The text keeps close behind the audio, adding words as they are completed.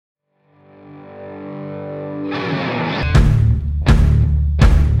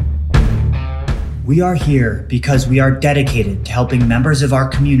We are here because we are dedicated to helping members of our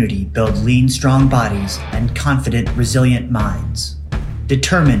community build lean, strong bodies and confident, resilient minds.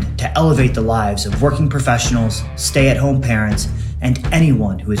 Determined to elevate the lives of working professionals, stay-at-home parents, and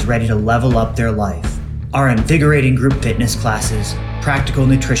anyone who is ready to level up their life. Our invigorating group fitness classes, practical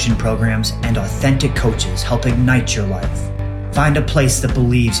nutrition programs, and authentic coaches help ignite your life. Find a place that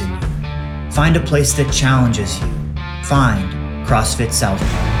believes in you. Find a place that challenges you. Find CrossFit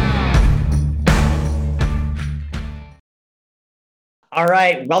Southpaw. All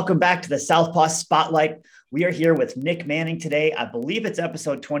right, welcome back to the Southpaw Spotlight. We are here with Nick Manning today. I believe it's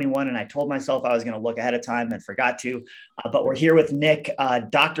episode 21, and I told myself I was going to look ahead of time and forgot to. But we're here with Nick,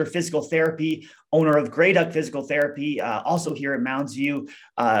 Dr. Physical Therapy, owner of Grey Duck Physical Therapy, also here in Mounds View.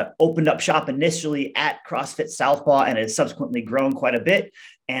 Opened up shop initially at CrossFit Southpaw and has subsequently grown quite a bit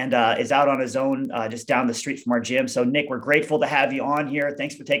and is out on his own just down the street from our gym. So, Nick, we're grateful to have you on here.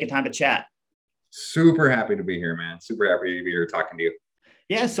 Thanks for taking time to chat. Super happy to be here, man. Super happy to be here talking to you.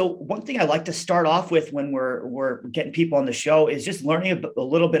 Yeah. So one thing I like to start off with when we're getting people on the show is just learning a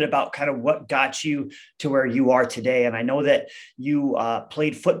little bit about kind of what got you to where you are today. And I know that you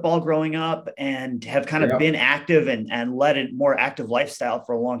played football growing up and have kind of been active and led a more active lifestyle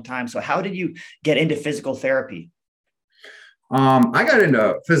for a long time. So how did you get into physical therapy? I got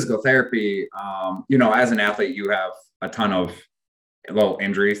into physical therapy. As an athlete, you have a ton of little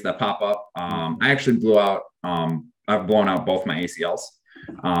injuries that pop up. I actually I've blown out both my ACLs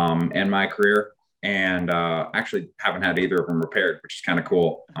in my career, and actually haven't had either of them repaired, which is kind of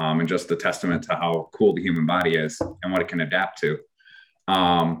cool. And just a testament to how cool the human body is and what it can adapt to.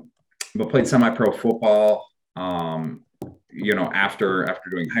 But played semi-pro football, after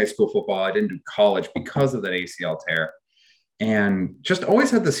doing high school football. I didn't do college because of that ACL tear, and just always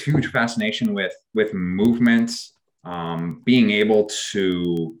had this huge fascination with movements, being able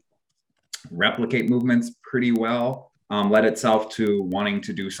to replicate movements pretty well. Led itself to wanting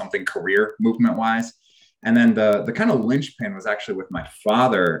to do something career movement wise. And then the kind of linchpin was actually with my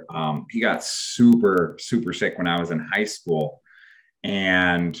father. He got super, super sick when I was in high school.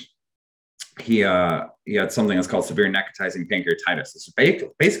 And he had something that's called severe necrotizing pancreatitis. So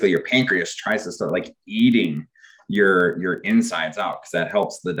basically your pancreas tries to start like eating your insides out because that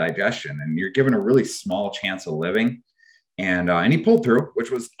helps the digestion. And you're given a really small chance of living. And he pulled through, which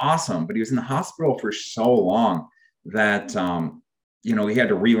was awesome. But he was in the hospital for so long that, he had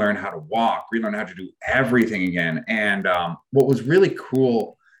to relearn how to walk, relearn how to do everything again. And what was really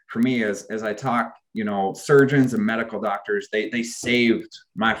cool for me is, as I talk, surgeons and medical doctors, they saved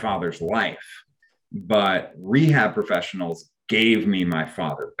my father's life, but rehab professionals gave me my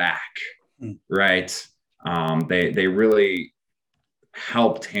father back, right? They really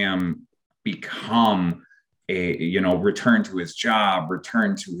helped him become return to his job,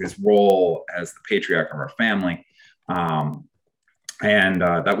 return to his role as the patriarch of our family.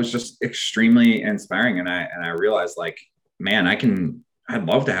 That was just extremely inspiring. And I realized, like, man, I'd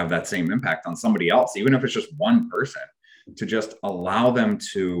love to have that same impact on somebody else, even if it's just one person, to just allow them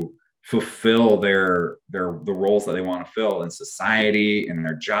to fulfill the roles that they want to fill in society, in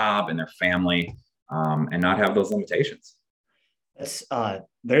their job, in their family, and not have those limitations.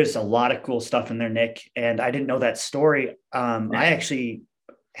 There's a lot of cool stuff in there, Nick. And I didn't know that story. I actually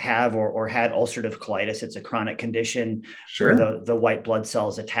have or had ulcerative colitis. It's a chronic condition where the white blood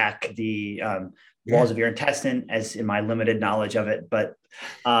cells attack the walls of your intestine, as in my limited knowledge of it. But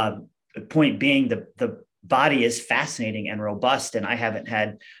the point being, the body is fascinating and robust, and I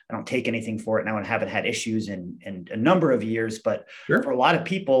don't take anything for it now and haven't had issues in a number of years. But for a lot of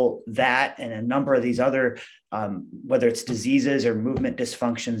people, that and a number of these other, whether it's diseases or movement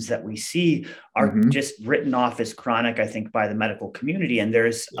dysfunctions that we see, are just written off as chronic, I think, by the medical community. And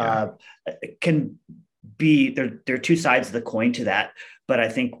there's there are two sides of the coin to that. But I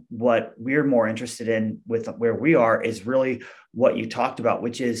think what we're more interested in with where we are is really what you talked about,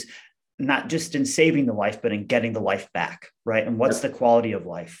 which is not just in saving the life, but in getting the life back, right? And what's the quality of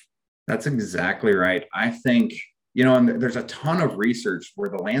life? That's exactly right. I think, and there's a ton of research where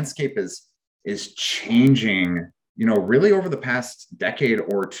the landscape is changing, really over the past decade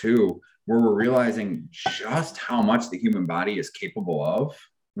or two, where we're realizing just how much the human body is capable of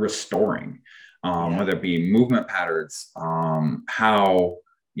restoring, whether it be movement patterns, how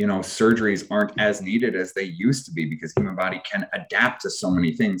surgeries aren't as needed as they used to be because human body can adapt to so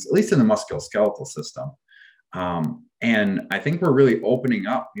many things, at least in the musculoskeletal system. And I think we're really opening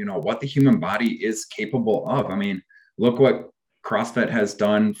up, what the human body is capable of. I mean, look what CrossFit has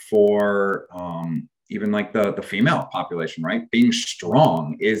done for even like the female population, right? Being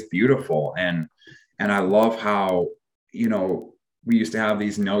strong is beautiful. And I love how, we used to have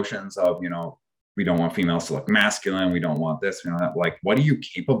these notions of, we don't want females to look masculine. We don't want this, you know, that. Like, what are you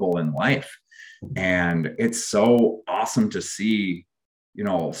capable in life? And it's so awesome to see, you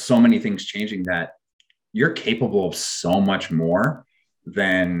know, so many things changing, that you're capable of so much more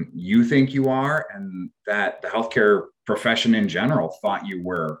than you think you are, and that the healthcare profession in general thought you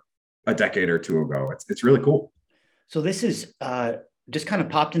were a decade or two ago. It's really cool. So this is just kind of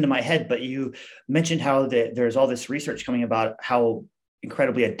popped into my head, but you mentioned how there's all this research coming about how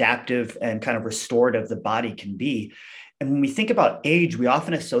incredibly adaptive and kind of restorative the body can be. And when we think about age, we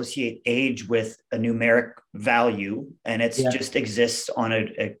often associate age with a numeric value, and it just exists on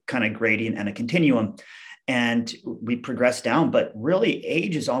a kind of gradient and a continuum. And we progress down, but really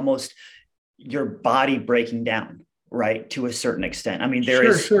age is almost your body breaking down, right? To a certain extent. I mean,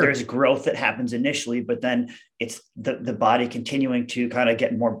 there's growth that happens initially, but then it's the body continuing to kind of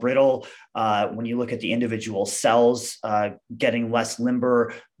get more brittle. When you look at the individual cells, getting less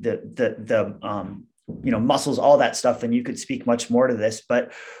limber, muscles, all that stuff. And you could speak much more to this,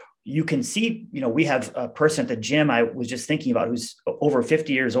 but you can see, we have a person at the gym I was just thinking about who's over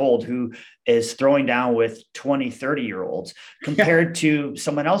 50 years old, who is throwing down with 20, 30-year-olds compared to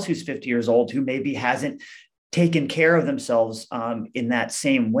someone else who's 50 years old who maybe hasn't taken care of themselves in that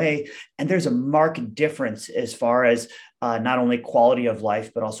same way. And there's a marked difference as far as not only quality of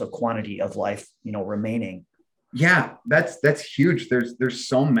life, but also quantity of life, remaining. Yeah, that's huge. There's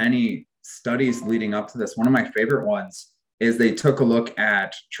so many studies leading up to this. One of my favorite ones is they took a look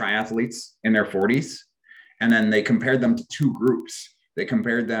at triathletes in their 40s, and then they compared them to two groups. They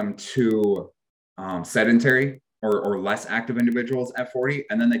compared them to sedentary or less active individuals at 40,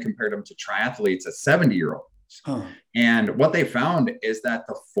 and then they compared them to triathletes at 70-year-olds. Huh. And what they found is that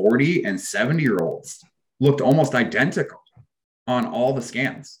the 40 and 70-year-olds looked almost identical on all the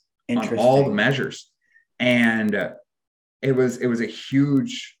scans, on all the measures. And it was a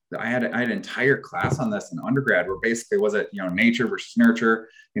huge, I had an entire class on this in undergrad, where basically was it, nature versus nurture,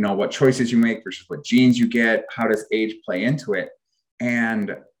 what choices you make versus what genes you get, how does age play into it?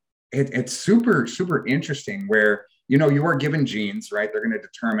 And it's super, super interesting where, you are given genes, right? They're going to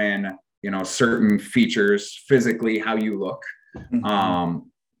determine, certain features physically, how you look. Mm-hmm.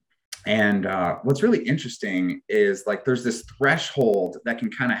 And what's really interesting is, like, there's this threshold that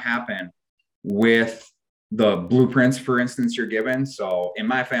can kind of happen with the blueprints, for instance, you're given. So in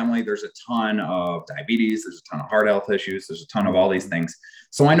my family, there's a ton of diabetes, there's a ton of heart health issues, there's a ton of all these things.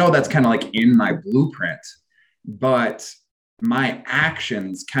 So I know that's kind of like in my blueprint, but my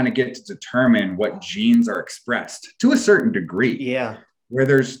actions kind of get to determine what genes are expressed to a certain degree. Yeah. Where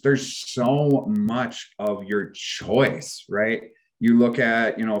there's so much of your choice, right? You look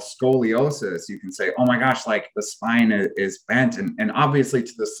at, scoliosis, you can say, oh my gosh, like the spine is bent. And obviously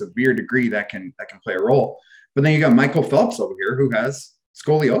to the severe degree that can play a role. But then you got Michael Phelps over here who has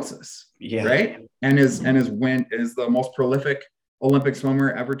scoliosis, right? And is the most prolific Olympic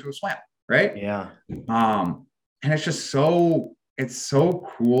swimmer ever to have swam, right? Yeah. And it's just it's so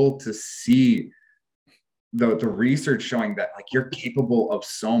cool to see the research showing that, like, you're capable of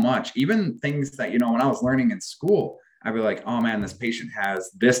so much. Even things that, when I was learning in school, I'd be like, oh man, this patient has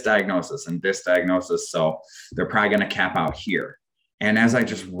this diagnosis and this diagnosis, so they're probably going to cap out here. And as I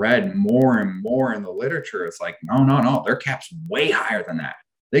just read more and more in the literature, it's like, no, their cap's way higher than that.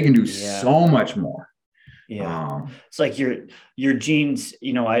 They can do so much more. Yeah. It's like your genes,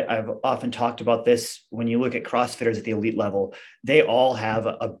 I've often talked about this. When you look at CrossFitters at the elite level, they all have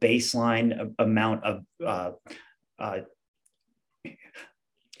a baseline amount of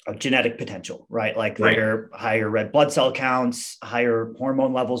genetic potential, right? Like their higher red blood cell counts, higher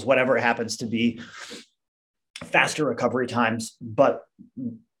hormone levels, whatever it happens to be, faster recovery times. But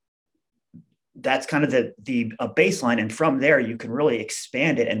that's kind of the baseline. And from there, you can really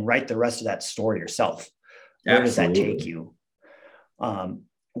expand it and write the rest of that story yourself. Where does that take you?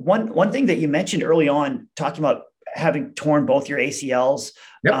 One thing that you mentioned early on, talking about having torn both your ACLs,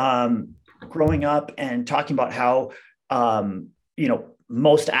 growing up, and talking about how,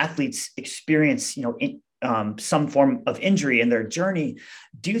 most athletes experience, some form of injury in their journey.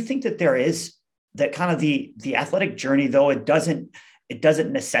 Do you think that there is that kind of the athletic journey, though it doesn't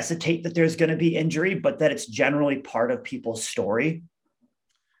necessitate that there's going to be injury, but that it's generally part of people's story?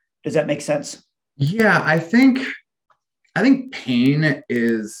 Does that make sense? Yeah, I think pain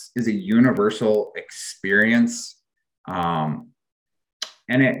is a universal experience. And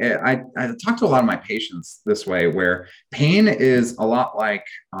I talk to a lot of my patients this way, where pain is a lot like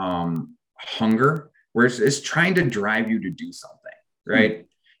hunger, where it's trying to drive you to do something, right? Mm-hmm.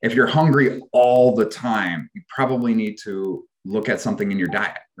 If you're hungry all the time, you probably need to look at something in your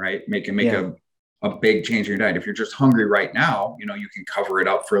diet, right? Make a a big change in your diet. If you're just hungry right now, you know, you can cover it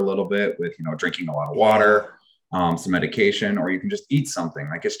up for a little bit with, you know, drinking a lot of water, some medication, or you can just eat something.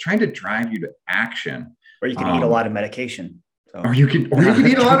 Like, it's trying to drive you to action. Or you can eat a lot of medication. So. Or you can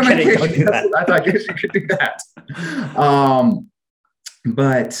eat a lot of medication. I guess you could do that.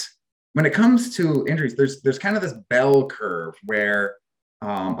 But when it comes to injuries, there's kind of this bell curve where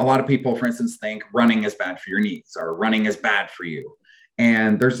a lot of people, for instance, think running is bad for your knees or running is bad for you.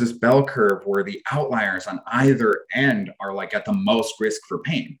 And there's this bell curve where the outliers on either end are like at the most risk for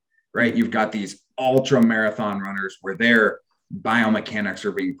pain, right? You've got these ultra marathon runners where their biomechanics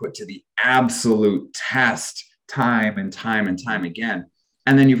are being put to the absolute test time and time and time again.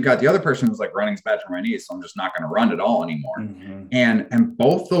 And then you've got the other person who's like, running's bad for my knees, so I'm just not going to run at all anymore. Mm-hmm. And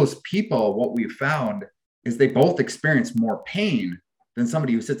both those people, what we've found is they both experience more pain than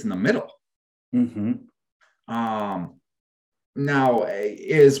somebody who sits in the middle. Mm-hmm. Now,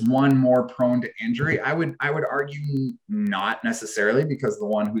 is one more prone to injury? I would argue not necessarily, because the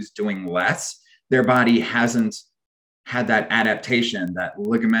one who's doing less, their body hasn't had that adaptation, that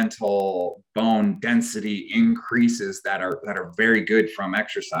ligamental bone density increases that are very good from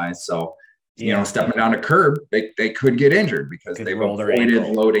exercise. So, you know, stepping down a curb, they could get injured because they've avoided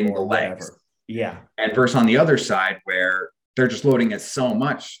loading the legs. Yeah. And versus on the other side where they're just loading it so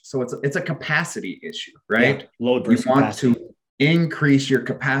much. So it's a capacity issue, right? Yeah. Load versus capacity. You want to increase your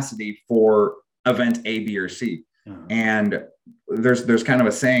capacity for event A, B, or C. Uh-huh. And there's kind of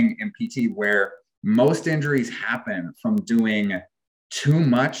a saying in PT where most injuries happen from doing too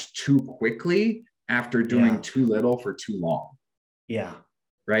much too quickly after doing too little for too long. Yeah.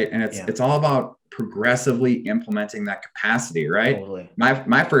 Right. And it's all about progressively implementing that capacity, right? Totally.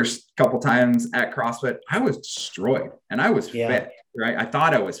 My first couple times at CrossFit, I was destroyed and I was fit, right? I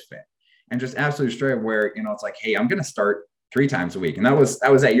thought I was fit and just absolutely destroyed, where, you know, it's like, hey, I'm going to start 3 times a week. And that was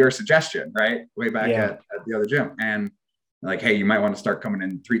at your suggestion, right? Way back at the other gym. And like, hey, you might want to start coming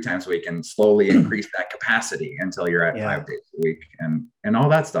in 3 times a week and slowly increase that capacity until you're at 5 days a week and all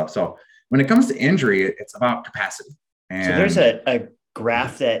that stuff. So when it comes to injury, it's about capacity. And so there's a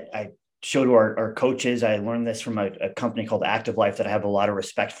graph that I show to our coaches. I learned this from a company called Active Life that I have a lot of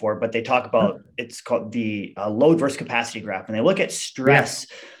respect for, but they talk about, it's called the load versus capacity graph. And they look at stress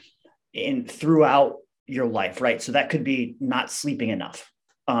throughout your life, right? So that could be not sleeping enough.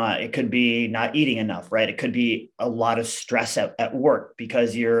 It could be not eating enough, right? It could be a lot of stress at work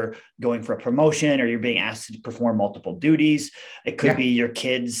because you're going for a promotion or you're being asked to perform multiple duties. It could be your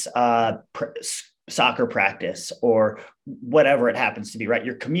kids' soccer practice or whatever it happens to be, right?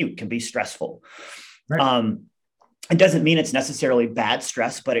 Your commute can be stressful. Right. It doesn't mean it's necessarily bad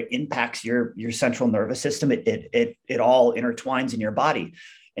stress, but it impacts your central nervous system. It all intertwines in your body.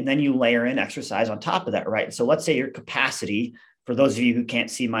 And then you layer in exercise on top of that, right? So let's say your capacity, for those of you who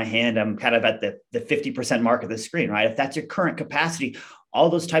can't see my hand, I'm kind of at the 50% mark of the screen, right? If that's your current capacity, all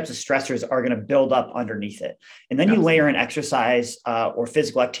those types of stressors are going to build up underneath it. And then you layer in exercise or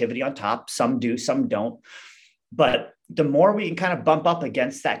physical activity on top. Some do, some don't. But the more we can kind of bump up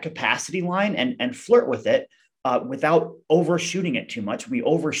against that capacity line and flirt with it without overshooting it too much, we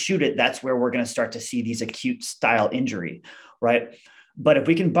overshoot it, that's where we're going to start to see these acute style injury, right? But if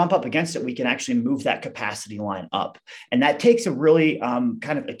we can bump up against it, we can actually move that capacity line up. And that takes a really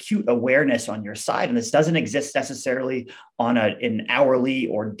kind of acute awareness on your side. And this doesn't exist necessarily on an hourly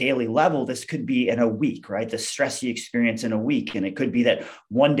or daily level. This could be in a week, right? The stress you experience in a week. And it could be that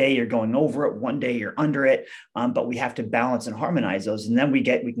one day you're going over it, one day you're under it. But we have to balance and harmonize those. And then we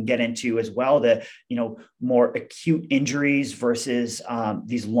can get into as well the, more acute injuries versus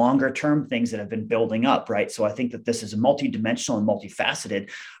these longer term things that have been building up, right? So I think that this is multidimensional and multifaceted,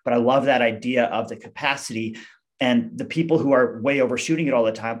 but I love that idea of the capacity. And the people who are way overshooting it all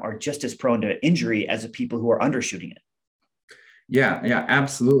the time are just as prone to injury as the people who are undershooting it. Yeah,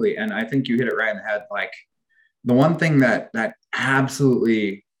 absolutely. And I think you hit it right in the head. Like, the one thing that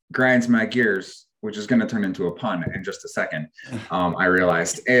absolutely grinds my gears, which is going to turn into a pun in just a second, I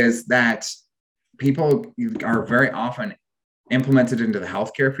realized, is that people are very often implemented into the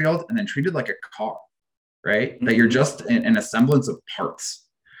healthcare field and then treated like a car, right? Mm-hmm. That you're just in a semblance of parts.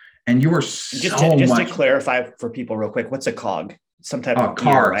 And you are just to clarify for people real quick, what's a cog? Some type of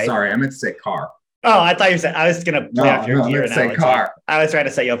car, gear, right? Sorry, I meant to say car. Oh, I thought you said, I was going to play off your gear analogy. Say car. I was trying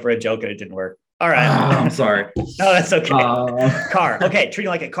to set you up for a joke and it didn't work. All right. I'm sorry. No, that's okay. Car. Okay. Treating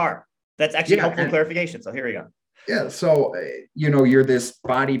like a car. That's actually helpful clarification. So here we go. Yeah. So, you're this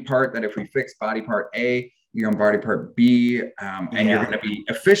body part that if we fix body part A, you're on body part B, and you're going to be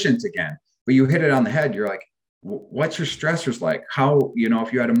efficient again. But you hit it on the head. You're like, what's your stressors like? How,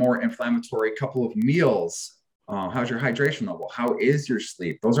 if you had a more inflammatory couple of meals How's your hydration level? How is your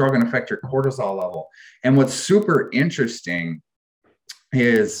sleep? Those are all going to affect your cortisol level. And what's super interesting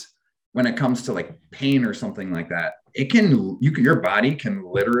is when it comes to like pain or something like that, your body can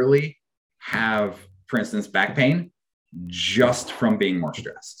literally have, for instance, back pain just from being more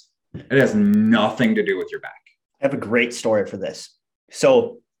stressed. It has nothing to do with your back. I have a great story for this.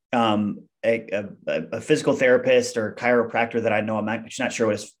 So, a physical therapist or chiropractor that I know, I'm actually not sure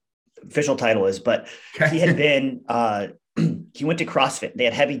what his official title is, but he had been, he went to CrossFit. They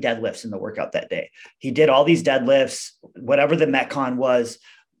had heavy deadlifts in the workout that day. He did all these deadlifts, whatever the Metcon was,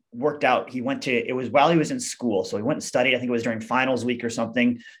 worked out. It was while he was in school. So he went and studied. I think it was during finals week or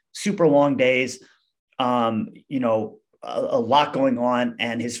something, super long days. A lot going on.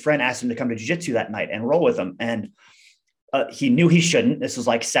 And his friend asked him to come to jiu-jitsu that night and roll with him. And he knew he shouldn't. This was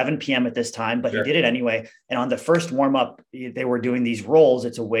like 7 p.m. at this time, but He did it anyway. And on the first warm up, they were doing these rolls.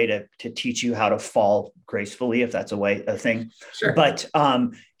 It's a way to teach you how to fall gracefully, if that's a thing. Sure. But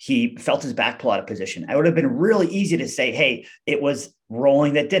he felt his back pull out of position. It would have been really easy to say, hey, it was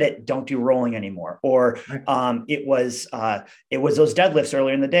rolling that did it. Don't do rolling anymore. Or it was those deadlifts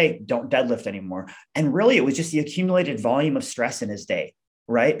earlier in the day. Don't deadlift anymore. And really, it was just the accumulated volume of stress in his day,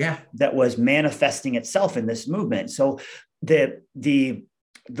 right? Yeah. That was manifesting itself in this movement. So the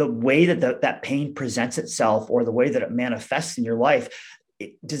way that pain presents itself, or the way that it manifests in your life,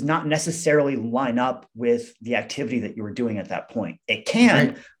 it does not necessarily line up with the activity that you were doing at that point. It can,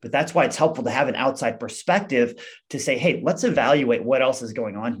 right. But that's why it's helpful to have an outside perspective to say, hey, let's evaluate what else is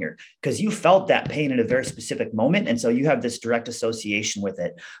going on here. Because you felt that pain in a very specific moment. And so you have this direct association with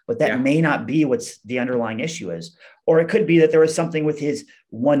it, but that may not be what's the underlying issue is. Or it could be that there was something with his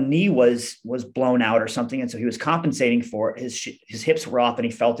one knee was blown out or something. And so he was compensating for it. His hips were off and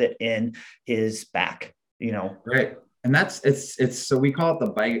he felt it in his back, Right. And so we call it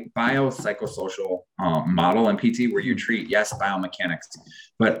the biopsychosocial model in PT, where you treat, biomechanics,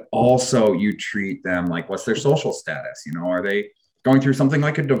 but also you treat them like, what's their social status? Are they going through something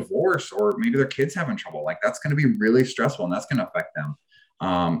like a divorce, or maybe their kids having trouble? Like, that's going to be really stressful and that's going to affect them.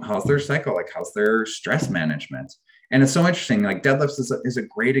 How's their cycle? Like, how's their stress management? And it's so interesting. Like, deadlifts is a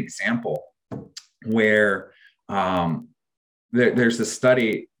great example where there's a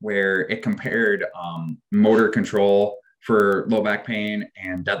study where it compared motor control for low back pain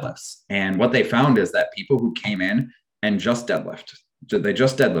and deadlifts. And what they found is that people who came in and they just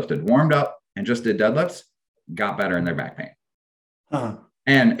deadlifted, warmed up and just did deadlifts, got better in their back pain. Uh-huh.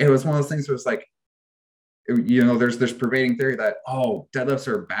 And it was one of those things where it's like, there's this pervading theory that, deadlifts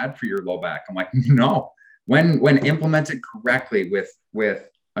are bad for your low back. I'm like, no. When implemented correctly with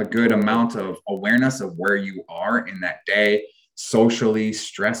a good amount of awareness of where you are in that day, socially,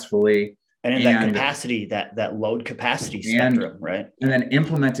 stressfully, and in that capacity, that load capacity spectrum, right? And then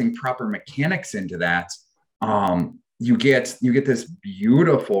implementing proper mechanics into that, you get this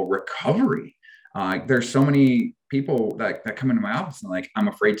beautiful recovery. There's so many people that come into my office and like, I'm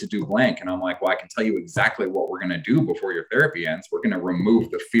afraid to do blank. And I'm like, well, I can tell you exactly what we're going to do before your therapy ends. We're going to remove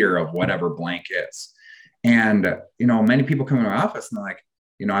the fear of whatever blank is. And, many people come into my office and they're like,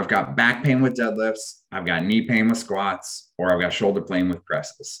 I've got back pain with deadlifts, I've got knee pain with squats, or I've got shoulder pain with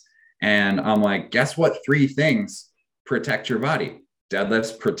presses. And I'm like, guess what? 3 things protect your body.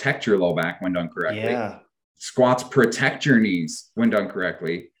 Deadlifts protect your low back when done correctly. Yeah. Squats protect your knees when done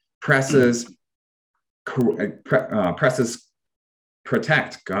correctly. Presses protect.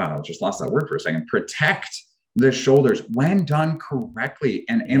 God, I just lost that word for a second. Protect the shoulders when done correctly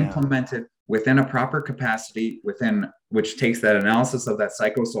and implemented within a proper capacity, which takes that analysis of that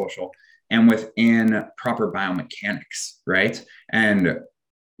psychosocial and within proper biomechanics, right? And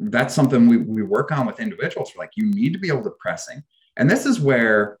that's something we work on with individuals. Like, you need to be able to pressing. And this is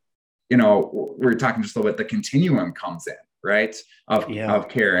where, we're talking just a little bit, the continuum comes in, right? Of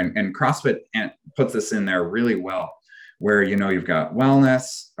care. And CrossFit puts this in there really well, where, you've got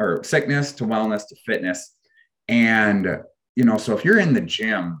wellness or sickness to wellness to fitness. And, so if you're in the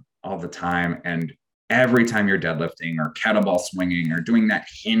gym all the time and every time you're deadlifting or kettlebell swinging or doing that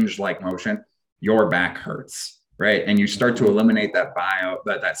hinge-like motion, your back hurts, right? And you start to eliminate that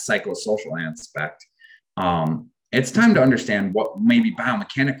psychosocial aspect. It's time to understand what maybe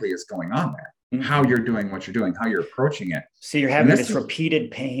biomechanically is going on there, how you're doing what you're doing, how you're approaching it. So you're having this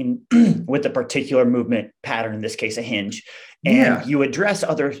repeated pain with a particular movement pattern, in this case, a hinge, and you address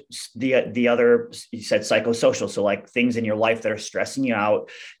the other, you said psychosocial. So like things in your life that are stressing you out,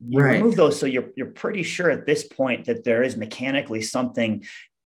 you remove those. So you're pretty sure at this point that there is mechanically something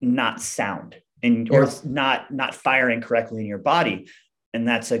not sound or not firing correctly in your body. And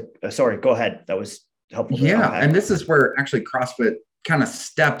that's sorry, go ahead. That was helpful. Yeah. And this is where actually CrossFit kind of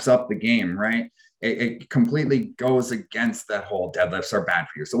steps up the game, right? it completely goes against that whole deadlifts are bad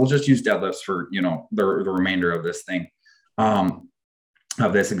for you. So we'll just use deadlifts for, the remainder of this thing, of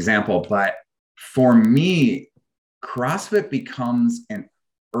this example. But for me, CrossFit becomes an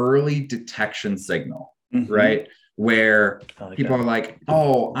early detection signal, right? Where people are like,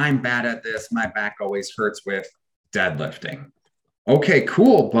 oh, I'm bad at this. My back always hurts with deadlifting. Okay,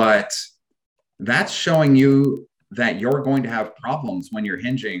 cool. But that's showing you that you're going to have problems when you're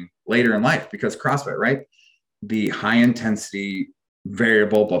hinging later in life, because CrossFit, right? The high intensity,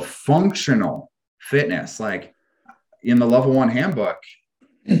 variable, but functional fitness, like in the level 1 handbook,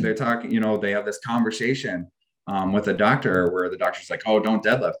 they're talking, they have this conversation with a doctor where the doctor's like, oh, don't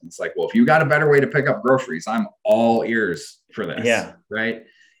deadlift. And it's like, well, if you got a better way to pick up groceries, I'm all ears for this. Yeah. Right.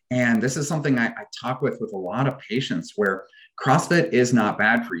 And this is something I talk with a lot of patients, where CrossFit is not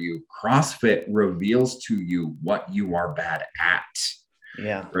bad for you. CrossFit reveals to you what you are bad at.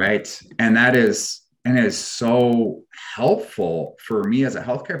 Yeah. Right. And it is so helpful for me as a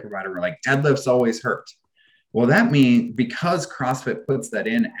healthcare provider. We're like, deadlifts always hurt. Well, that means because CrossFit puts that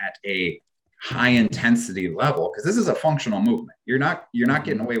in at a high intensity level, because this is a functional movement. You're not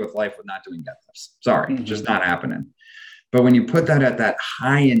getting away with life with not doing deadlifts. Sorry, just not happening. But when you put that at that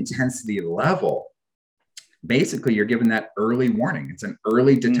high intensity level, basically you're given that early warning. It's an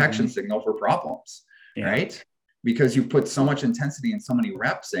early detection signal for problems, right? Because you put so much intensity and so many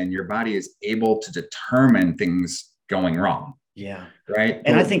reps in, your body is able to determine things going wrong. Yeah. Right.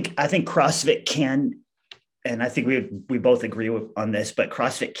 And I think CrossFit can, and I think we both agree on this, but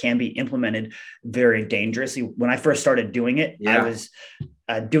CrossFit can be implemented very dangerously. When I first started doing it, I was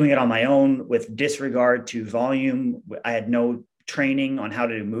doing it on my own with disregard to volume. I had no training on how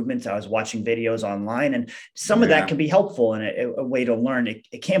to do movements. I was watching videos online, and some of that can be helpful and a way to learn.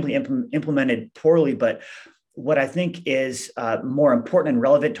 It can be implemented poorly, but what I think is more important and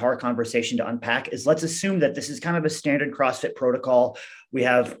relevant to our conversation to unpack is, let's assume that this is kind of a standard CrossFit protocol. We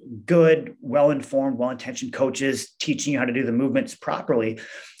have good, well-informed, well-intentioned coaches teaching you how to do the movements properly.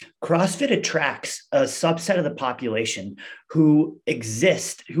 CrossFit attracts a subset of the population who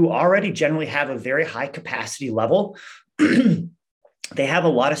already generally have a very high capacity level. They have a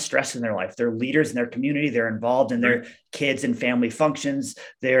lot of stress in their life. They're leaders in their community. They're involved in their kids and family functions.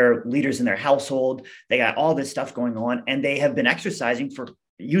 They're leaders in their household. They got all this stuff going on, and they have been exercising for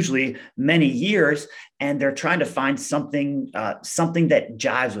usually many years, and they're trying to find something that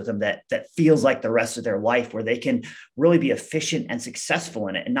jives with them, that feels like the rest of their life, where they can really be efficient and successful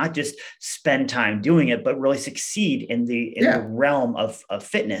in it, and not just spend time doing it, but really succeed in the realm of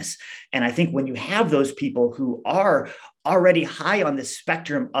fitness. And I think when you have those people who are already high on the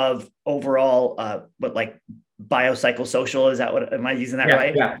spectrum of overall, biopsychosocial, is that what, am I using that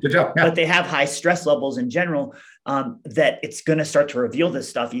right? Yeah, good job. Yeah. But they have high stress levels in general, that it's going to start to reveal this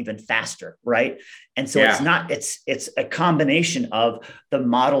stuff even faster, right? And so it's a combination of the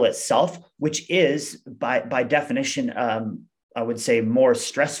model itself, which is by definition, I would say more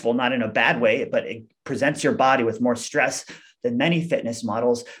stressful, not in a bad way, but it presents your body with more stress than many fitness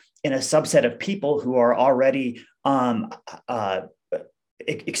models in a subset of people who are already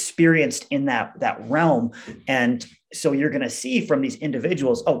experienced in that realm. And so you're going to see from these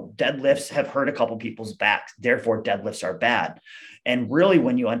individuals, oh, deadlifts have hurt a couple people's backs, therefore deadlifts are bad. And really,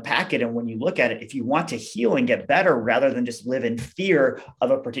 when you unpack it and when you look at it, if you want to heal and get better rather than just live in fear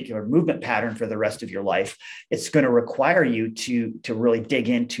of a particular movement pattern for the rest of your life, it's going to require you to really dig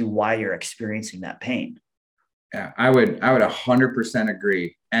into why you're experiencing that pain. Yeah, I would 100%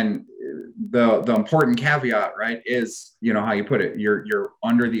 agree. And the important caveat, right, is, how you put it, you're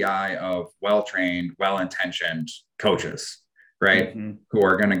under the eye of well-trained, well-intentioned coaches, right? Who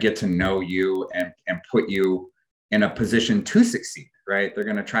are going to get to know you and put you in a position to succeed, right? They're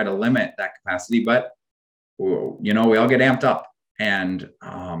going to try to limit that capacity, but we all get amped up. And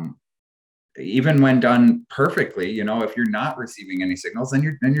even when done perfectly, if you're not receiving any signals, then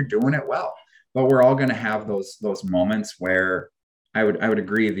you're doing it well. But we're all going to have those moments where I would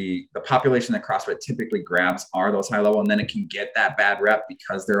agree the population that CrossFit typically grabs are those high level, and then it can get that bad rep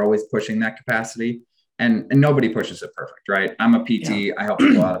because they're always pushing that capacity, and nobody pushes it perfect, right? I'm a PT. Yeah. I help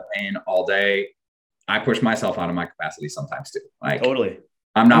people out of pain all day. I push myself out of my capacity sometimes too. Like, totally.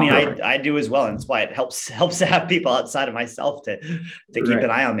 I'm not perfect. I do as well. And that's why it helps to have people outside of myself to keep an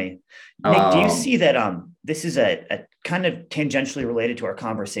eye on me. Nick, do you see that this is a kind of tangentially related to our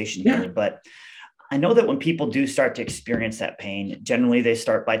conversation here, but I know that when people do start to experience that pain, generally they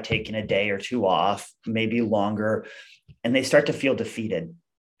start by taking a day or two off, maybe longer, and they start to feel defeated.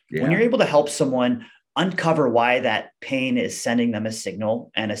 Yeah. When you're able to help someone uncover why that pain is sending them a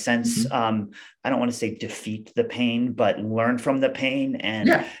signal and a sense, I don't want to say defeat the pain, but learn from the pain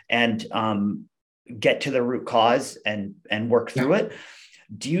and get to the root cause and work through it.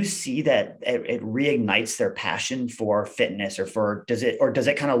 Do you see that it reignites their passion for fitness, or does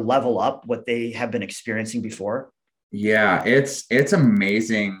it kind of level up what they have been experiencing before? Yeah, it's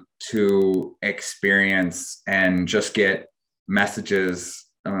amazing to experience and just get messages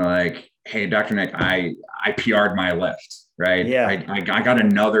like, "Hey, Dr. Nick, I PR'd my lift, right? Yeah. I got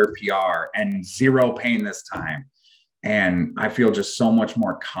another PR and zero pain this time." And I feel just so much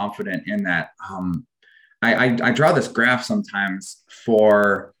more confident in that. I draw this graph sometimes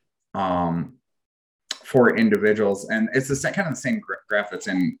um, for individuals, and it's kind of the same graph that's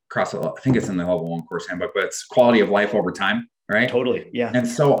in CrossFit. I think it's in the Level 1 course handbook, but it's quality of life over time, right? Totally. Yeah. And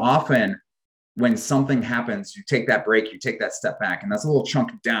so often when something happens, you take that break, you take that step back, and that's a little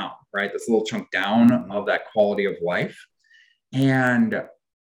chunk down, right? That's a little chunk down of that quality of life. And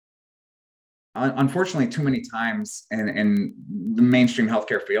unfortunately, too many times in the mainstream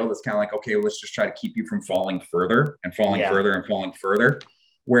healthcare field, it's kind of like, okay, let's just try to keep you from falling further and falling further and falling further.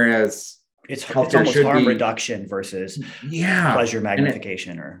 Whereas it's almost harm reduction versus pleasure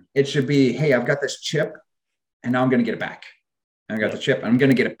magnification. Or it should be, hey, I've got this chip and now I'm going to get it back. And I got the chip and I'm going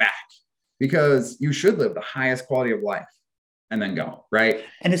to get it back, because you should live the highest quality of life and then go, right?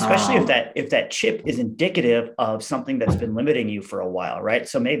 And especially if that chip is indicative of something that's been limiting you for a while, right?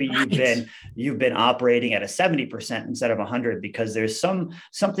 So maybe you've been operating at a 70% instead of 100 because there's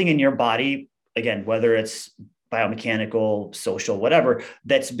something in your body, again, whether it's biomechanical, social, whatever,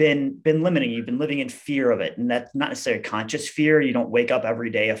 that's been limiting you. You've been living in fear of it. And that's not necessarily conscious fear. You don't wake up every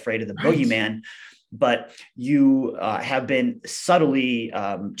day afraid of the boogeyman, but you have been subtly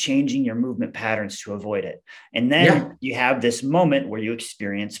changing your movement patterns to avoid it. And then you have this moment where you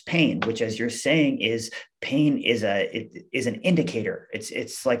experience pain, which, as you're saying, pain is an indicator.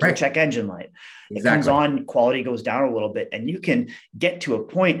 It's like your check engine light. It comes on, quality goes down a little bit, and you can get to a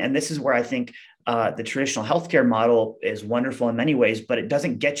point. And this is where I think the traditional healthcare model is wonderful in many ways, but it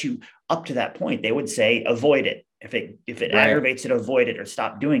doesn't get you up to that point. They would say, avoid it. If it aggravates it, avoid it or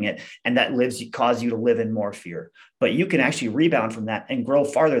stop doing it. And that cause you to live in more fear, but you can actually rebound from that and grow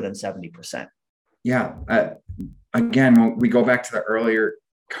farther than 70%. Yeah. Again, when we go back to the earlier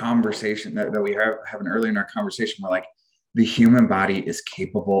conversation that we having earlier in our conversation, we're like, the human body is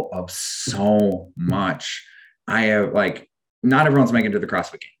capable of so much. Not everyone's making it to the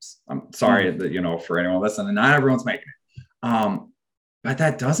CrossFit Games. I'm sorry that, for anyone listening, not everyone's making it. But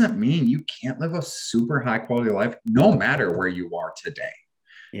that doesn't mean you can't live a super high quality of life, no matter where you are today.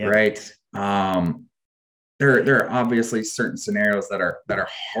 Yeah. Right. There are obviously certain scenarios that are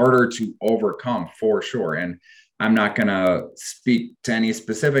harder to overcome for sure. And I'm not going to speak to any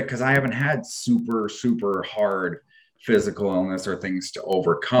specific, because I haven't had super, super hard physical illness or things to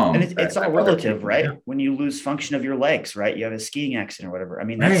overcome. And it's all relative, right? Yeah. When you lose function of your legs, right? You have a skiing accident or whatever. I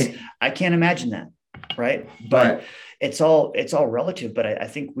mean, I can't imagine that. Right. But it's all relative. But I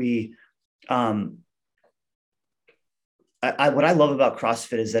think what I love about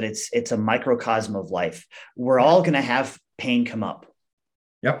CrossFit is that it's a microcosm of life. We're all going to have pain come up.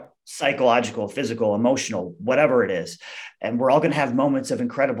 Yep. Psychological, physical, emotional, whatever it is. And we're all going to have moments of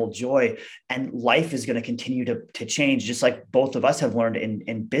incredible joy, and life is going to continue to change. Just like both of us have learned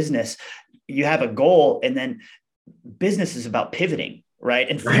in business, you have a goal, and then business is about pivoting. Right.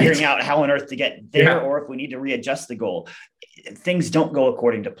 And figuring out how on earth to get there, or if we need to readjust the goal. Things don't go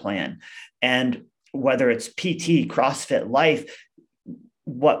according to plan. And whether it's PT, CrossFit, life,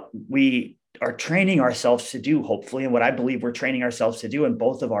 what we are training ourselves to do, hopefully, and what I believe we're training ourselves to do in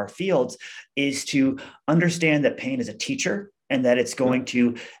both of our fields, is to understand that pain is a teacher, and that it's going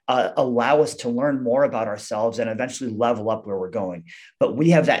to allow us to learn more about ourselves and eventually level up where we're going. But we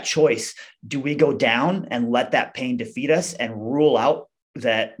have that choice. Do we go down and let that pain defeat us and rule out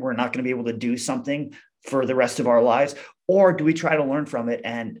that we're not going to be able to do something for the rest of our lives? Or do we try to learn from it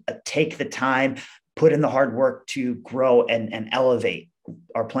and take the time, put in the hard work to grow and elevate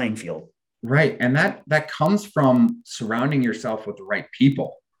our playing field? Right. And that comes from surrounding yourself with the right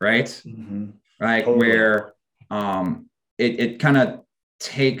people, right? Mm-hmm. Right. Totally. Where it kind of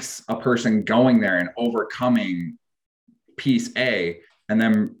takes a person going there and overcoming piece A, and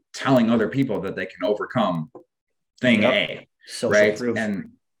then telling other people that they can overcome thing A. Social right. Proof.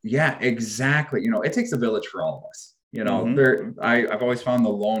 And yeah, exactly. It takes a village for all of us. I've always found the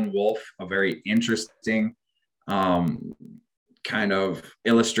lone wolf a very interesting kind of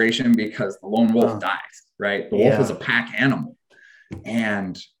illustration, because the lone wolf dies, right? The wolf is a pack animal,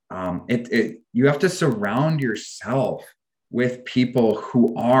 and you have to surround yourself with people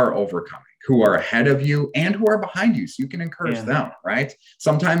who are overcoming, who are ahead of you and who are behind you, so you can encourage them, right?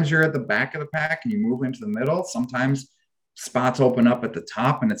 Sometimes you're at the back of the pack and you move into the middle. Sometimes spots open up at the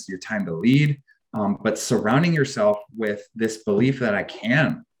top and it's your time to lead. but surrounding yourself with this belief that I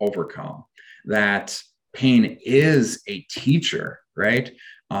can overcome, that pain is a teacher, right?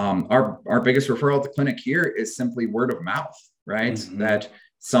 Our biggest referral at the clinic here is simply word of mouth, right? Mm-hmm. That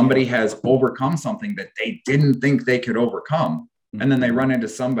somebody has overcome something that they didn't think they could overcome. Mm-hmm. And then they run into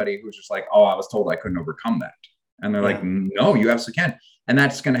somebody who's just like, oh, I was told I couldn't overcome that. And they're like, no, you absolutely can. And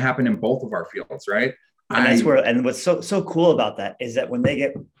that's going to happen in both of our fields, right? And that's where, and what's so cool about that is that when they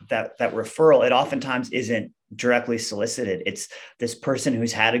get that referral, it oftentimes isn't directly solicited. It's this person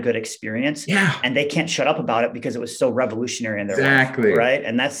who's had a good experience, and they can't shut up about it because it was so revolutionary in their life, right?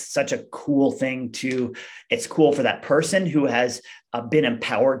 And that's such a cool thing too. It's cool for that person who has been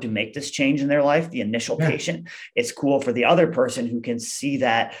empowered to make this change in their life, the initial patient. It's cool for the other person who can see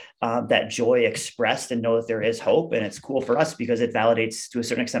that that joy expressed and know that there is hope. And it's cool for us because it validates to a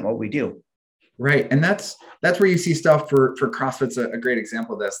certain extent what we do. Right. And that's where you see stuff for CrossFit's a great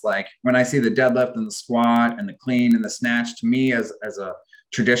example of this. Like when I see the deadlift and the squat and the clean and the snatch, to me as a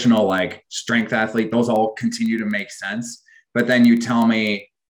traditional like strength athlete, those all continue to make sense. But then you tell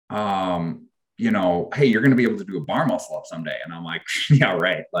me, you know, hey, you're going to be able to do a bar muscle up someday. And I'm like, yeah,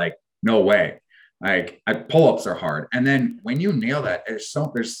 right. Like, no way. Like pull-ups are hard. And then when you nail that, there's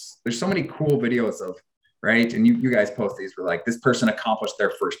so many cool videos of, right. And you guys post these where like this person accomplished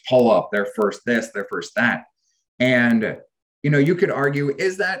their first pull-up, their first this, their first that. And, you know, you could argue,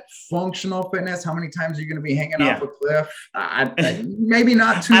 is that functional fitness? How many times are you going to be hanging off a cliff? Maybe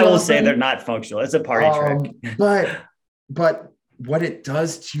not too I will often. say they're not functional. It's a party trick. But what it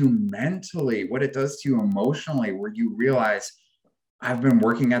does to you mentally, what it does to you emotionally, where you realize I've been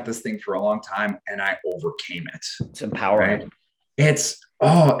working at this thing for a long time and I overcame it. It's empowering. Right?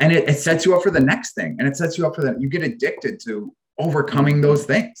 And it sets you up for the next thing. And it sets you up for that. You get addicted to overcoming those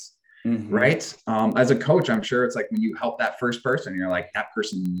things, right? As a coach, I'm sure it's like when you help that first person, you're like, that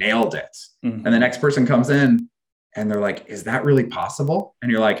person nailed it. And the next person comes in and they're like, is that really possible?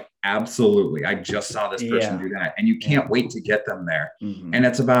 And you're like, absolutely. I just saw this person do that. And you can't wait to get them there. And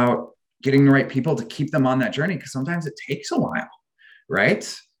it's about getting the right people to keep them on that journey. Because sometimes it takes a while,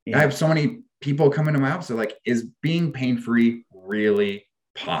 right? I have so many people come into my office. They're like, is being pain-free really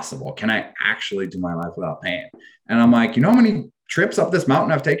possible? Can I actually do my life without pain? And I'm like, you know how many trips up this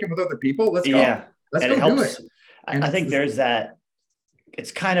mountain I've taken with other people? Let's go. Let's go do it. I think there's that.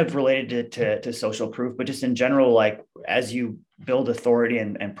 It's kind of related to social proof, but just in general, like as you build authority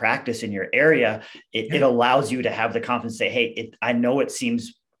and practice in your area, it allows you to have the confidence to say, hey, I know it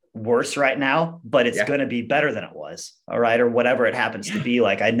seems worse right now, but it's going to be better than it was. All right. Or whatever it happens to be.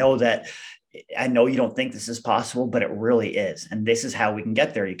 Like, I know you don't think this is possible, but it really is. And this is how we can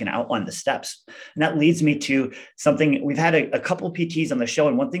get there. You can outline the steps. And that leads me to something. We've had a couple of PTs on the show.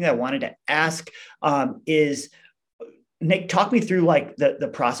 And one thing that I wanted to ask is, Nick, talk me through like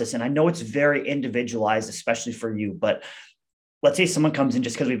the process. And I know it's very individualized, especially for you, but let's say someone comes in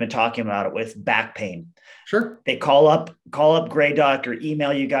just because we've been talking about it with back pain. Sure. They call up Grey Duck or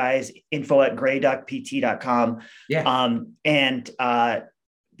email you guys, info@greyduckpt.com.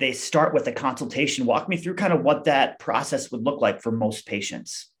 They start with a consultation. Walk me through kind of what that process would look like for most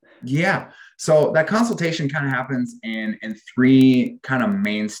patients. Yeah. So that consultation kind of happens in three kind of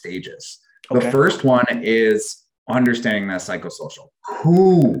main stages. The first one is understanding that psychosocial.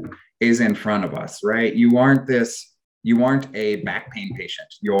 Who is in front of us, right? You aren't a back pain patient.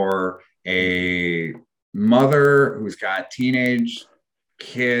 You're a mother who's got teenage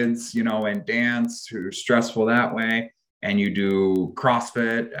kids, you know, and dance, who's stressful that way. And you do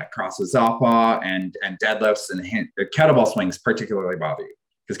CrossFit, crosses Zappa, and deadlifts and kettlebell swings particularly bother you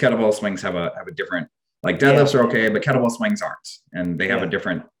because kettlebell swings have a different, like deadlifts are okay, but kettlebell swings aren't, and they have a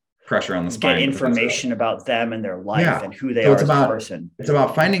different pressure on the spine. Get information about them and their life and who they are as a person. It's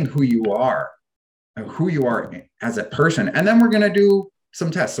about finding who you are as a person, and then we're going to do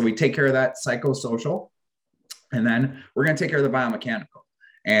some tests. So we take care of that psychosocial, and then we're going to take care of the biomechanical.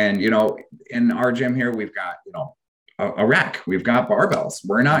 And you know, in our gym here, we've got a rack. We've got barbells.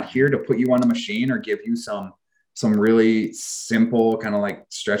 We're not here to put you on a machine or give you some really simple kind of like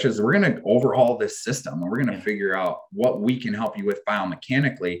stretches. We're going to overhaul this system, and we're going to figure out what we can help you with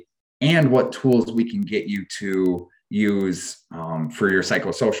biomechanically and what tools we can get you to use for your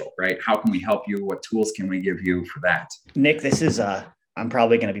psychosocial, right? How can we help you? What tools can we give you for that? Nick, this is, I'm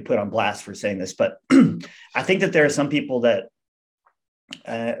probably going to be put on blast for saying this, but I think that there are some people that,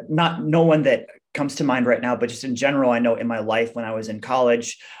 no one that comes to mind right now, but just in general, I know in my life when I was in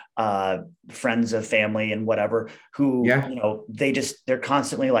college, friends of family and whatever, who, you know, they're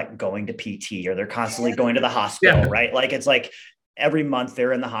constantly like going to PT or they're constantly going to the hospital, right? Like, it's like every month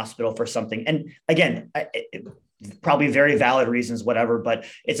they're in the hospital for something. And again, probably very valid reasons, whatever, but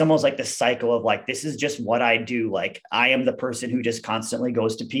it's almost like the cycle of like, this is just what I do. Like I am the person who just constantly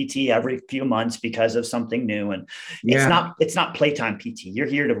goes to PT every few months because of something new. And it's not playtime PT. You're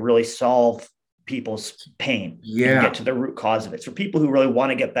here to really solve people's pain and get to the root cause of it. It's for people who really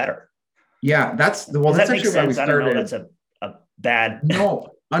want to get better. Yeah. That's actually why we started. I don't know. That's a bad. No,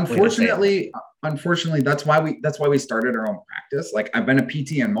 unfortunately, that's why we started our own practice. Like I've been a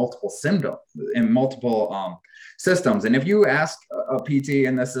PT in multiple systems. And if you ask a PT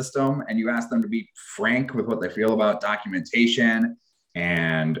in the system and you ask them to be frank with what they feel about documentation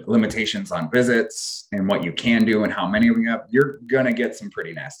and limitations on visits and what you can do and how many of you have, you're going to get some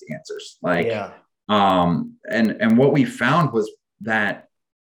pretty nasty answers. Like, and what we found was that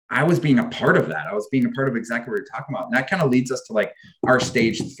I was being a part of that. I was being a part of exactly what you're talking about. And that kind of leads us to like our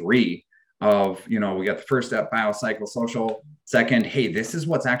stage 3 of, we got the first step, biopsychosocial. Second, hey, this is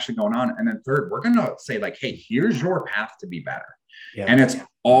what's actually going on. And then third, we're going to say like, hey, here's your path to be better. Yeah. And it's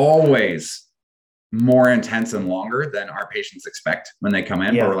always more intense and longer than our patients expect when they come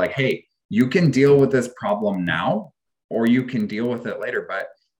in. Yeah. But we're like, hey, you can deal with this problem now, or you can deal with it later. But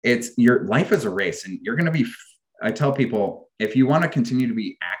it's your life is a race, and you're going to be, I tell people, if you want to continue to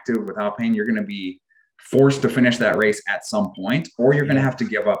be active without pain, you're going to be forced to finish that race at some point, or you're going to have to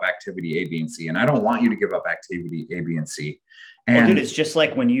give up activity A, B, and C. And I don't want you to give up activity A, B, and C. And well, dude, it's just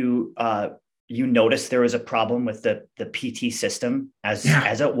like when you noticed there was a problem with the PT system as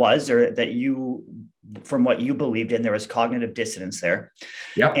it was, or that you, from what you believed in, there was cognitive dissonance there.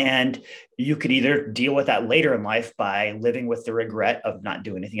 Yep. And you could either deal with that later in life by living with the regret of not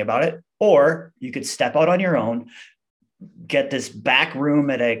doing anything about it, or you could step out on your own, get this back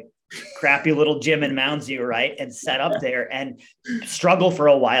room at a crappy little gym in Mounds View, right? And set up there and struggle for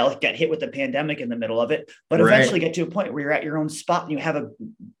a while, get hit with the pandemic in the middle of it, but eventually get to a point where you're at your own spot and you have a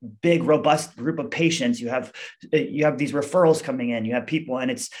big, robust group of patients. You have these referrals coming in, you have people,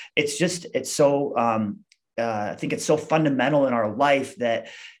 and it's so, I think it's so fundamental in our life that,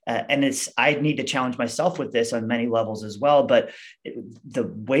 I need to challenge myself with this on many levels as well. But the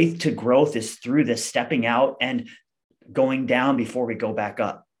way to growth is through this stepping out and going down before we go back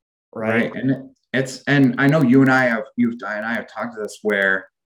up. Right. And I know you and I have talked to this where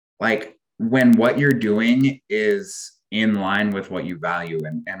like when what you're doing is in line with what you value,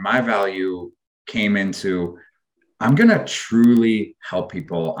 and my value came into, I'm going to truly help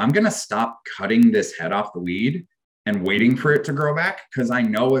people. I'm going to stop cutting this head off the weed and waiting for it to grow back, because I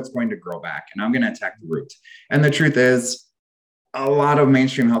know it's going to grow back, and I'm going to attack the root. And the truth is, a lot of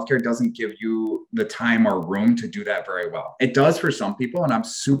mainstream healthcare doesn't give you the time or room to do that very well. It does for some people. And I'm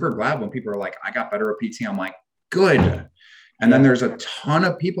super glad when people are like, I got better at PT. I'm like, good. And then there's a ton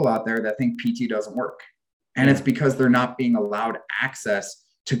of people out there that think PT doesn't work. And it's because they're not being allowed access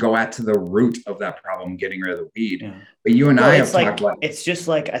to go at to the root of that problem, getting rid of the weed. Yeah. But you and I have talked about, it's just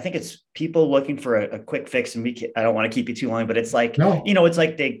like, I think it's people looking for a quick fix, and I don't want to keep you too long, but it's like, it's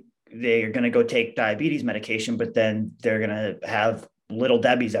like they're going to go take diabetes medication, but then they're going to have Little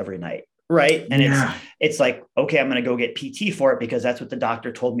Debbie's every night. Right. And it's like, okay, I'm going to go get PT for it because that's what the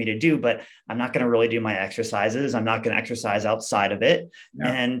doctor told me to do, but I'm not going to really do my exercises. I'm not going to exercise outside of it.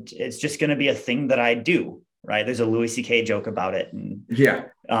 Yeah. And it's just going to be a thing that I do. Right. There's a Louis C.K. joke about it. And,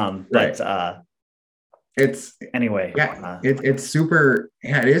 it's anyway, it's super,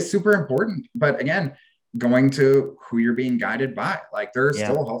 it is super important. But again, going to who you're being guided by. Like there are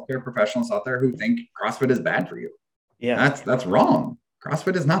still healthcare professionals out there who think CrossFit is bad for you. Yeah. That's wrong.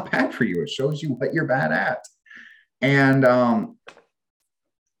 CrossFit is not bad for you. It shows you what you're bad at. And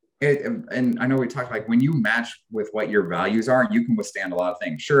and I know we talked like when you match with what your values are, you can withstand a lot of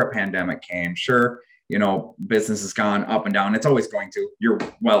things. Sure, a pandemic came. Sure, business has gone up and down. It's always going to. You're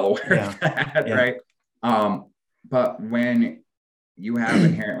well aware of that, right? But when you have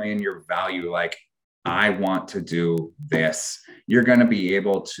inherently in your value, like, I want to do this, you're going to be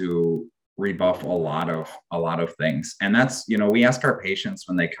able to rebuff a lot of things. And that's, we ask our patients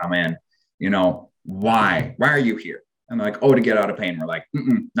when they come in, why are you here? And they're like, oh, to get out of pain. We're like,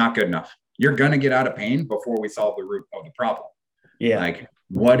 not good enough. You're going to get out of pain before we solve the root of the problem. Yeah. Like,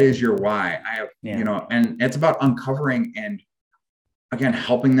 what is your why? I have, and it's about uncovering and again,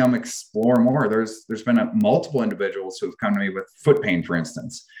 helping them explore more. There's been multiple individuals who've come to me with foot pain, for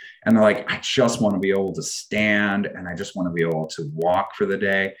instance, and they're like, I just want to be able to stand and I just want to be able to walk for the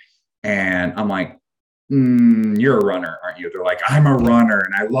day. And I'm like, you're a runner, aren't you? They're like, I'm a runner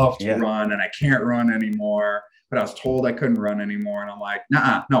and I love to run and I can't run anymore, but I was told I couldn't run anymore. And I'm like,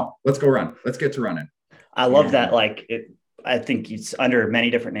 no, let's go run. Let's get to running. I love that. Like I think it's under many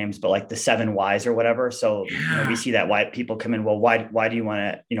different names, but like the 7 whys or whatever. So, we see that why people come in. Well, why do you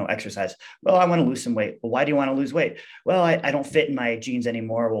want to, exercise? Well, I want to lose some weight. Well, why do you want to lose weight? Well, I don't fit in my jeans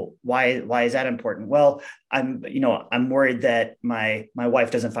anymore. Well, why is that important? Well, I'm worried that my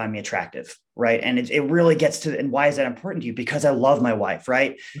wife doesn't find me attractive. Right. And it really gets to, and why is that important to you? Because I love my wife.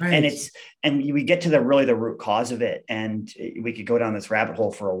 Right. Right. And we get to the root cause of it. And we could go down this rabbit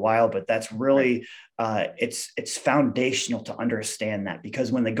hole for a while, but that's really, it's foundational to understand that,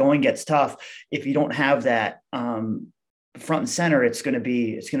 because when the going gets tough, if you don't have that front and center, it's going to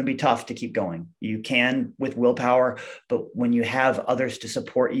be tough to keep going. You can with willpower, but when you have others to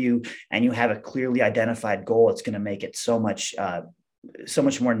support you and you have a clearly identified goal, it's going to make it so much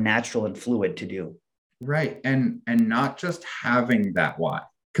more natural and fluid to do. Right. And not just having that why,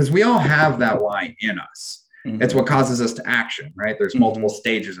 because we all have that why in us. Mm-hmm. It's what causes us to action, right? There's multiple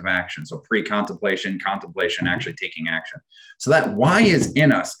stages of action. So pre-contemplation, contemplation, actually taking action. So that why is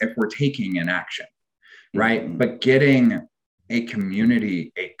in us if we're taking an action, right? Mm-hmm. But getting a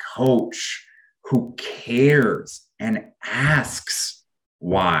community, a coach who cares and asks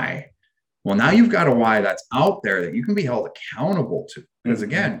why. Well, now you've got a why that's out there that you can be held accountable to. Because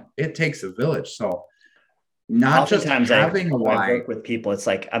again, it takes a village. So not just having a why. I work with people, it's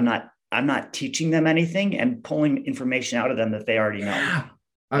like I'm not teaching them anything and pulling information out of them that they already know. Yeah.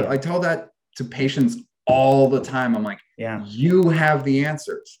 I tell that to patients all the time. I'm like, you have the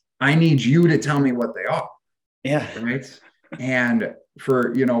answers. I need you to tell me what they are. Yeah. Right. And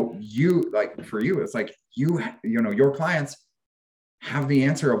for, it's like, your clients have the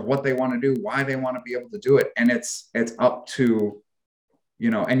answer of what they want to do, why they want to be able to do it. And it's up to,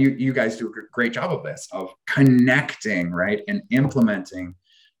 and you guys do a great job of this, of connecting, right. And implementing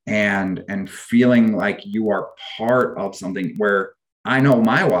and feeling like you are part of something where I know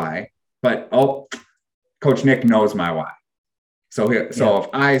my why, but Coach Nick knows my why. So if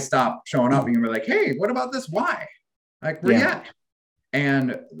I stop showing up and you're like, hey, what about this why? Like, where you at?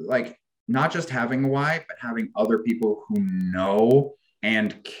 And like, not just having a why, but having other people who know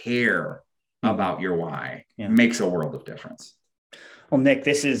and care about your why makes a world of difference. Well, Nick,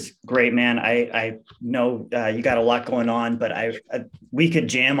 this is great, man. I know you got a lot going on, but we could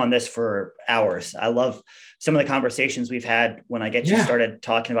jam on this for hours. I love some of the conversations we've had when I get you started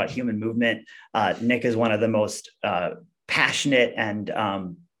talking about human movement. Nick is one of the most passionate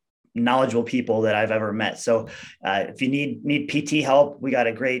and knowledgeable people that I've ever met. So if you need PT help, we got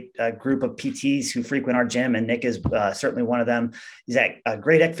a great group of PTs who frequent our gym, and Nick is certainly one of them. He's at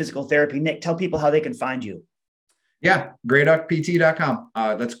Great Duck Physical Therapy. Nick, tell people how they can find you. Yeah, greyduckpt.com.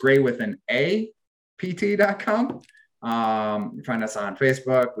 That's gray with an A, pt.com. You find us on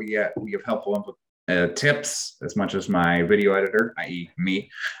Facebook. We give helpful tips as much as my video editor, i.e.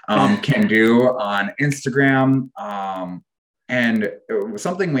 me, can do on Instagram. And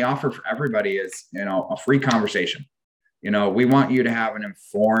something we offer for everybody is, a free conversation. We want you to have an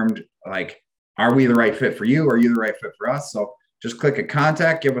informed, like, are we the right fit for you? Are you the right fit for us? So just click a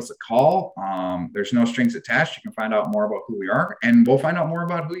contact, give us a call. There's no strings attached. You can find out more about who we are, and we'll find out more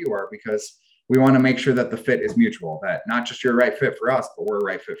about who you are, because we want to make sure that the fit is mutual, that not just you're a right fit for us, but we're a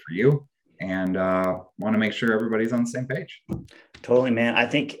right fit for you. And want to make sure everybody's on the same page. Totally, man. I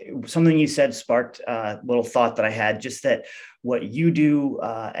think something you said sparked a little thought that I had, just that what you do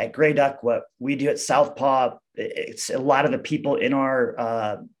at Grey Duck, what we do at Southpaw, it's a lot of the people in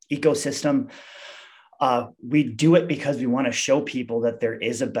our ecosystem. We do it because we want to show people that there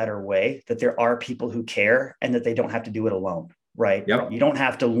is a better way, that there are people who care, and that they don't have to do it alone, right? Yep. You don't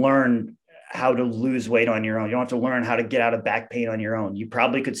have to learn how to lose weight on your own. You don't have to learn how to get out of back pain on your own. You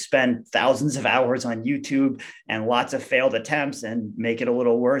probably could spend thousands of hours on YouTube and lots of failed attempts and make it a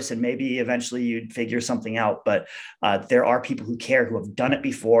little worse. And maybe eventually you'd figure something out. But there are people who care, who have done it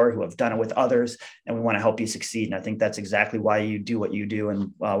before, who have done it with others, and we want to help you succeed. And I think that's exactly why you do what you do,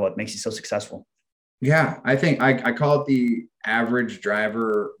 and what makes you so successful. Yeah, I think I call it the average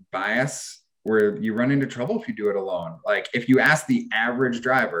driver bias, where you run into trouble if you do it alone. Like, if you ask the average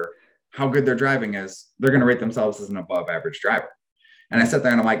driver how good their driving is, they're going to rate themselves as an above average driver. And I sit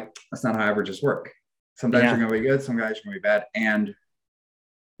there and I'm like, that's not how averages work. Sometimes you're going to be good, some guys are going to be bad. And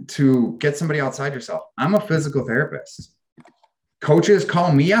to get somebody outside yourself, I'm a physical therapist. Coaches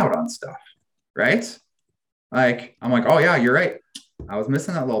call me out on stuff, right? Like, I'm like, oh yeah, you're right. I was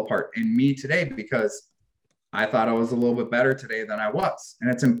missing that little part in me today because I thought I was a little bit better today than I was. And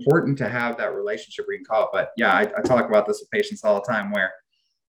it's important to have that relationship where you can call it. But yeah, I talk about this with patients all the time, where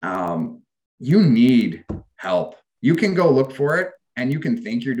you need help. You can go look for it and you can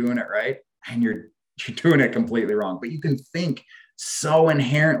think you're doing it right, and you're doing it completely wrong. But you can think so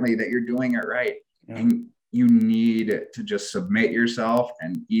inherently that you're doing it right. Yeah. And you need to just submit yourself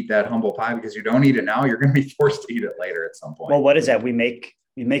and eat that humble pie, because you don't eat it now, you're going to be forced to eat it later at some point. Well, what is that? We make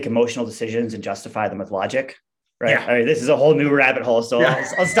emotional decisions and justify them with logic, right? Yeah. I mean, this is a whole new rabbit hole, so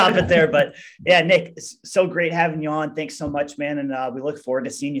I'll stop it there. But yeah, Nick, it's so great having you on. Thanks so much, man. And we look forward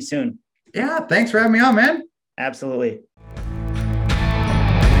to seeing you soon. Yeah. Thanks for having me on, man. Absolutely.